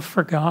a love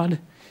for God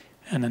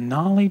and a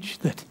knowledge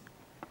that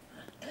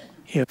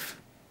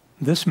if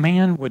this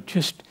man would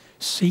just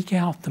seek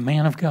out the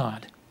man of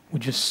God,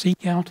 would just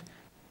seek out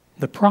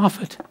the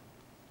prophet,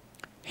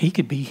 he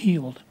could be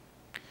healed.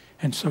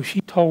 And so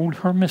she told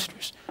her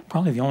mistress,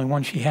 probably the only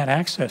one she had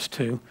access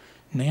to,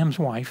 Naaman's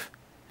wife,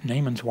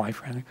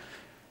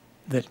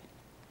 that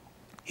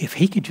if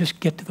he could just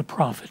get to the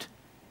prophet,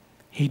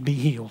 he'd be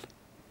healed.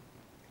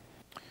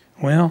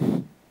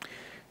 Well,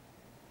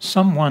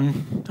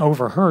 someone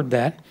overheard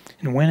that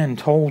and went and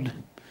told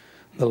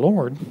the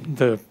Lord,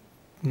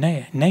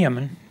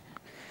 Naaman,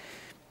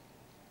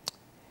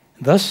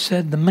 "Thus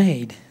said the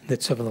maid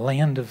that's of the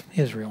land of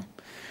Israel."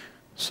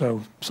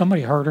 So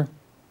somebody heard her,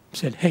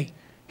 said, "Hey,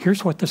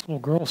 here's what this little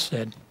girl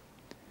said."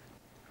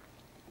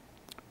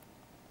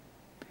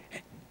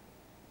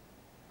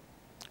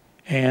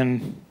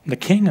 And the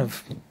king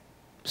of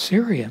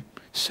Syria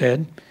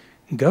said,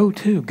 Go,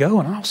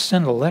 and I'll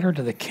send a letter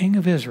to the king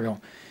of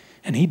Israel."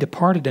 And he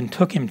departed and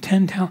took him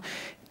 10 talents,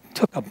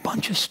 took a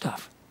bunch of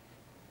stuff.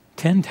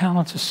 10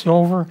 talents of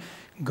silver,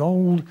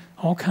 gold,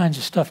 all kinds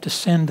of stuff to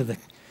send to the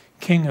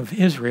king of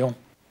Israel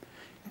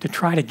to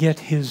try to get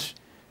his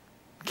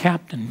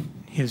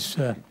captain, his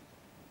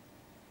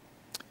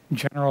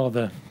general of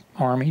the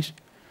armies,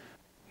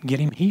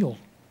 get him healed.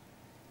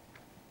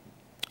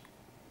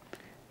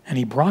 And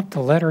he brought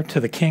the letter to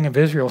the king of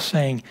Israel,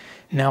 saying,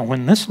 "Now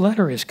when this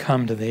letter is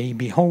come to thee,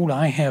 behold,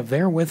 I have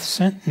therewith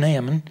sent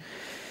Naaman,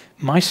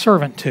 my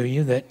servant, to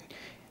you, that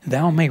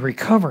thou may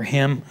recover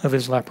him of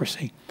his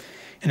leprosy."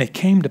 And it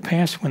came to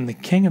pass, when the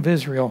king of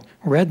Israel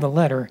read the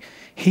letter,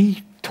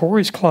 he tore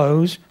his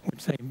clothes,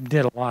 which they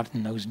did a lot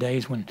in those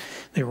days when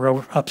they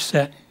were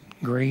upset,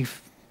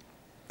 grief.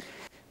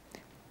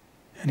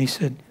 And he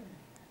said,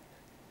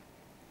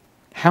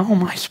 "How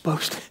am I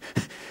supposed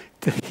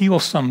to heal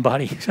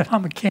somebody?" He said,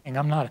 "I'm a king.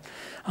 I'm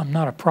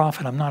not a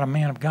prophet. I'm not a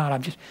man of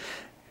God.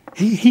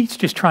 He's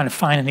just trying to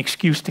find an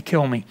excuse to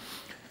kill me."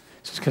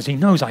 It's because he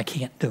knows I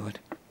can't do it.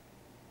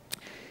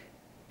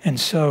 And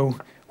so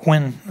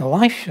when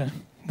Elisha,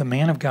 the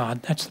man of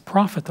God, that's the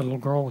prophet the little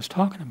girl was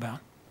talking about,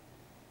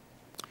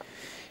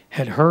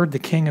 had heard the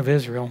king of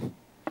Israel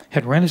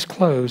had rent his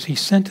clothes, he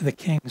sent to the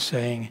king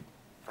saying,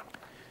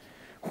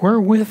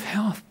 "Wherewith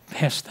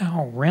hast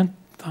thou rent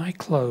thy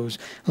clothes?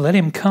 Let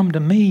him come to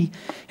me,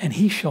 and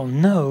he shall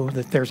know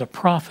that there's a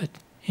prophet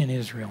in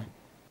Israel."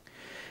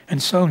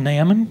 And so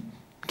Naaman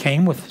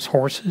came with his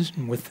horses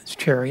and with his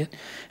chariot,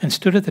 and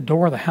stood at the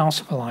door of the house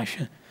of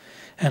Elisha.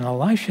 And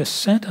Elisha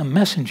sent a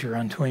messenger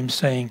unto him,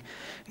 saying,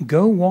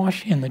 "Go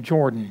wash in the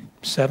Jordan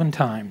 7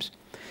 times,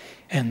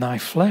 and thy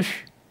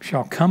flesh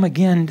shall come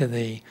again to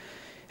thee,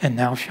 and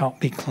thou shalt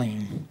be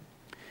clean."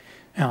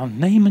 Now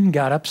Naaman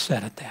got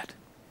upset at that.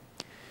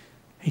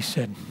 He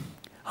said,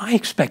 "I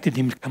expected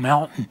him to come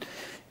out and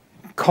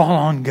call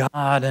on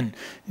God and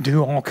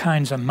do all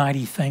kinds of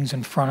mighty things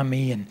in front of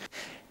me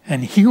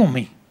and heal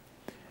me.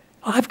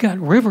 I've got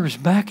rivers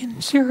back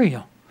in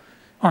Syria.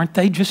 Aren't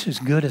they just as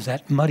good as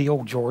that muddy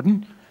old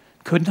Jordan?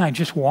 Couldn't I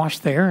just wash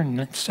there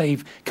and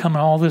save coming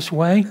all this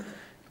way?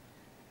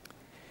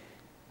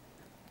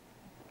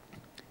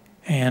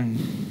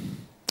 And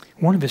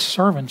one of his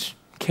servants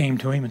came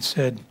to him and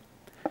said,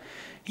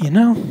 you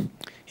know,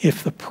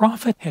 if the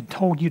prophet had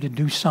told you to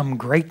do some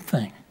great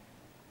thing,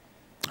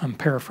 I'm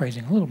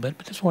paraphrasing a little bit,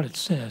 but that's what it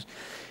says.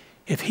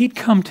 If he'd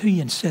come to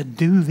you and said,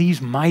 do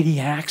these mighty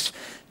acts,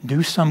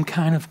 do some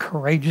kind of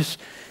courageous,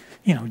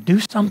 do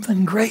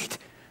something great,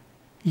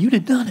 you'd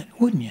have done it,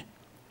 wouldn't you?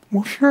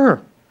 Well,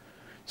 sure.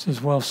 He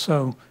says, well,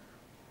 so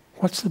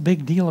what's the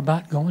big deal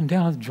about going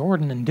down to the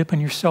Jordan and dipping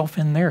yourself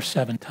in there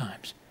 7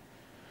 times?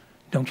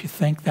 Don't you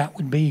think that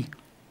would be,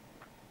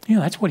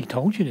 that's what he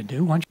told you to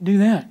do. Why don't you do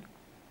that?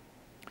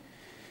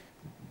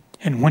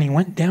 And when he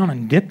went down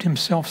and dipped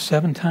himself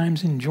 7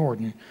 times in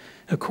Jordan,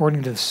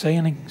 according to the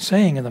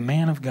saying of the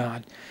man of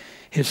God,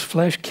 his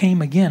flesh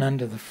came again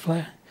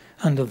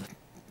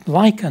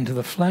like unto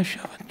the flesh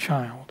of a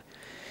child,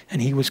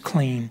 and he was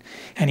clean.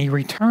 And he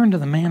returned to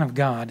the man of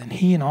God, and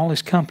he and all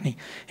his company,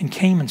 and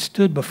came and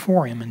stood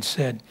before him and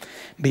said,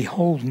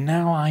 behold,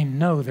 now I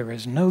know there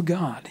is no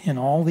God in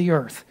all the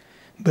earth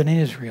but in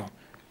Israel.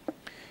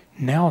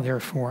 Now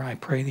therefore I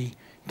pray thee,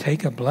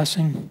 take a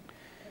blessing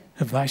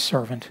of thy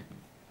servant.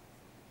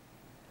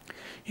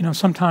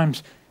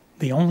 Sometimes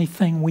the only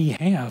thing we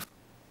have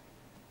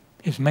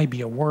is maybe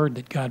a word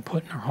that God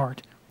put in our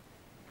heart.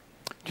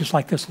 Just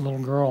like this little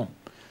girl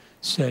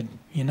said,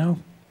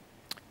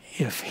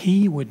 if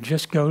he would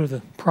just go to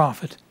the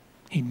prophet,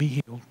 he'd be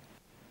healed.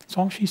 That's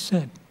all she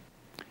said.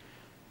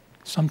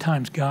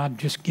 Sometimes God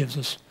just gives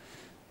us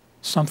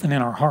something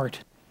in our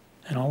heart,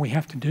 and all we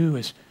have to do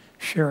is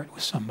share it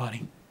with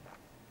somebody.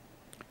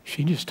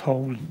 She just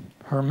told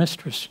her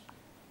mistress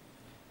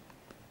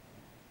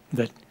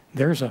that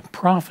there's a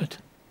prophet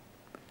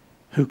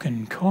who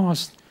can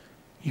cause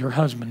your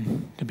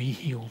husband to be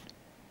healed.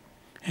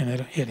 And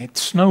it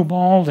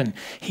snowballed, and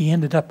he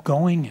ended up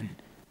going, and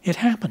it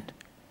happened.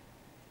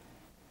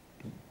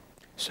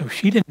 So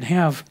she didn't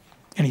have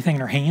anything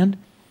in her hand.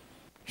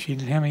 She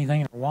didn't have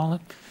anything in her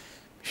wallet.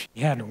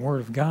 She had the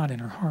Word of God in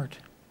her heart.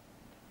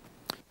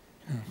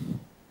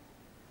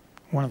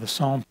 One of the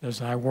Psalms says,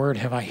 thy word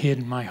have I hid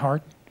in my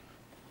heart.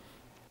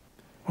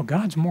 Well,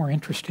 God's more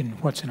interested in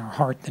what's in our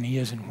heart than he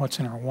is in what's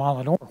in our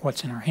wallet or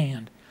what's in our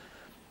hand.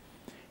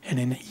 And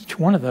in each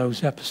one of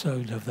those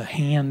episodes of the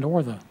hand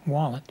or the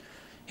wallet,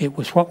 it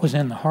was what was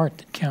in the heart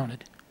that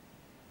counted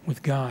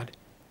with God.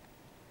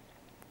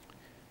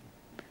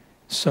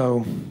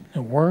 So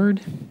the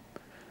word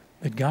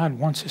that God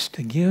wants us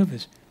to give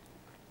is,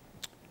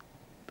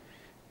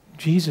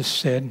 Jesus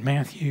said,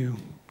 Matthew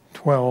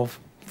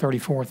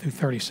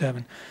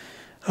 12:34-37,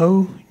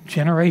 O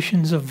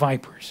generations of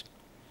vipers,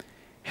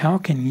 how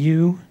can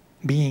you,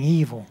 being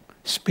evil,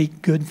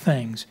 speak good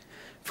things?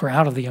 For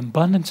out of the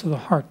abundance of the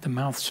heart the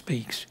mouth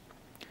speaks.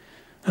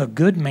 A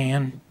good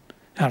man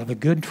out of the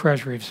good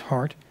treasury of his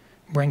heart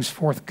brings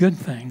forth good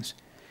things,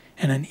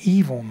 and an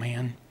evil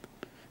man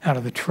out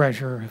of the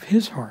treasure of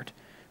his heart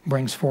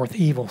brings forth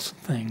evil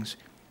things.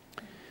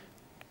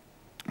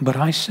 But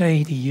I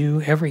say to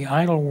you, every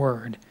idle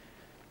word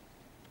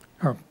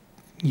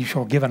you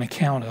shall give an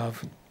account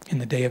of in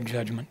the day of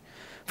judgment.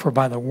 For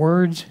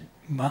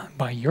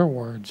by your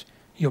words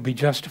you'll be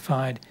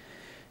justified,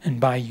 and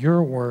by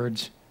your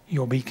words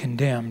you'll be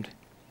condemned.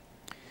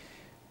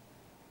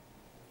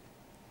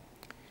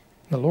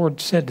 The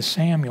Lord said to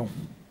Samuel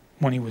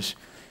when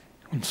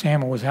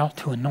Samuel was out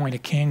to anoint a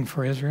king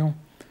for Israel,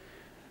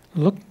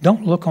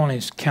 don't look on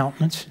his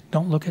countenance.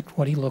 Don't look at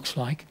what he looks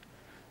like.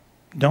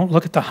 Don't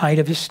look at the height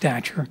of his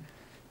stature.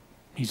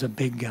 He's a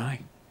big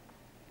guy.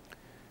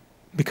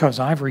 Because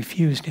I've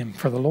refused him.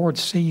 For the Lord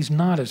sees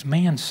not as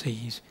man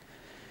sees.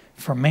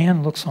 For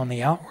man looks on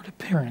the outward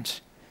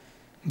appearance,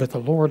 but the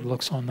Lord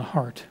looks on the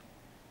heart.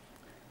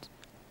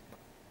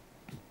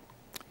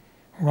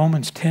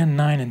 Romans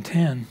 10:9 and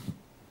 10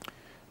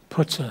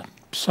 puts a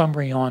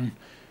summary on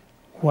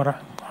what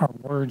our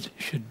words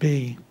should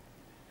be.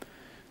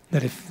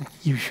 That if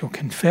you shall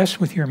confess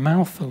with your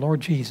mouth the Lord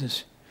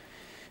Jesus,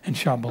 and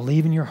shall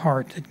believe in your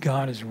heart that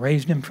God has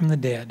raised him from the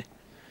dead,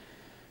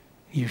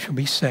 you shall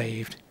be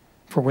saved.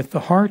 For with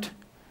the heart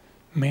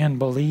man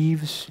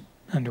believes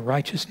unto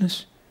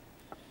righteousness,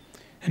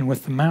 and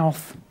with the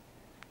mouth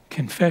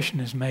confession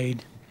is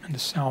made unto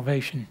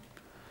salvation.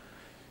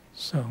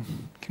 So,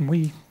 can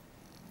we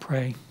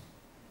pray?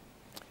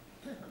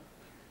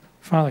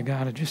 Father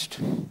God, I just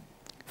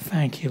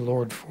thank you,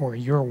 Lord, for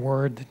your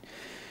word that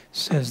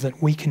says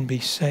that we can be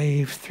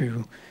saved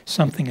through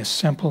something as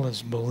simple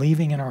as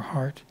believing in our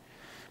heart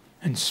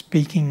and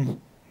speaking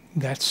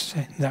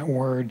that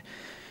word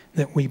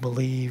that we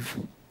believe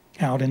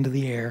out into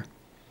the air,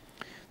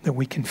 that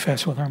we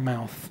confess with our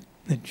mouth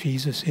that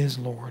Jesus is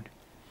Lord,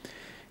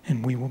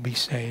 and we will be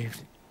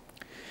saved.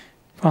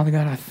 Father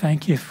God, I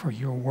thank you for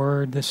your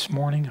word this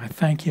morning. I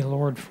thank you,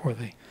 Lord, for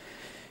the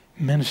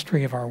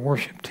ministry of our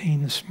worship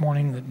team this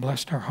morning that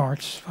blessed our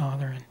hearts,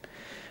 Father. And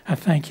I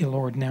thank you,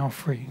 Lord, now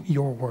for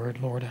your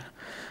word, Lord.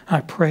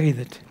 I pray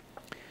that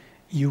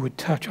you would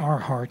touch our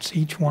hearts,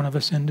 each one of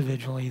us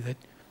individually, that,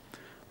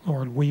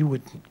 Lord, we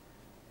would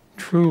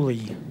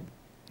truly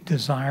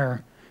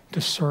desire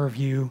to serve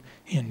you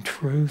in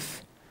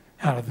truth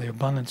out of the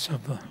abundance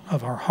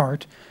of our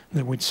heart,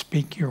 that we'd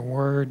speak your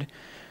word,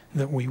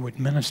 that we would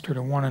minister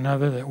to one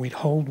another, that we'd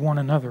hold one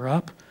another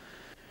up,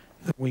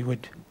 that we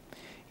would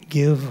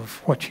give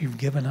of what you've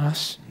given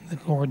us,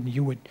 that, Lord,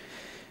 you would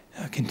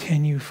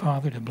continue,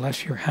 Father, to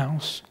bless your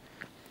house.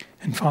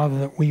 And, Father,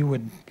 that we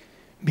would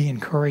be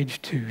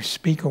encouraged to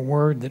speak a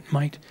word that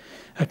might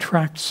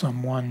attract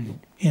someone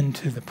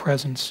into the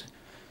presence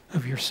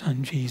of your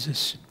Son,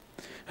 Jesus.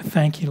 I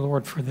thank you,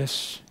 Lord, for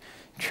this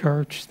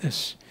church,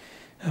 this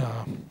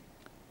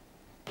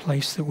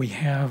place that we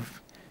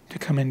have to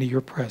come into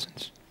your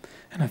presence.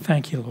 And I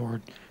thank you,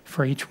 Lord,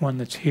 for each one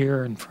that's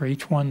here and for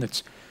each one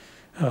that's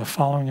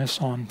following us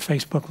on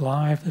Facebook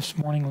Live this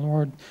morning,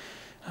 Lord.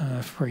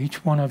 For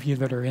each one of you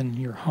that are in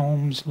your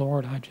homes,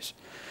 Lord, I just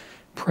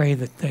pray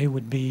that they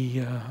would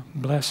be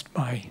blessed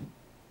by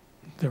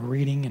the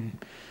reading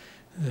and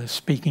the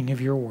speaking of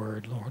your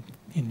word, Lord,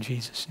 in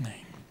Jesus'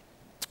 name.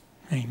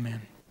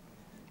 Amen.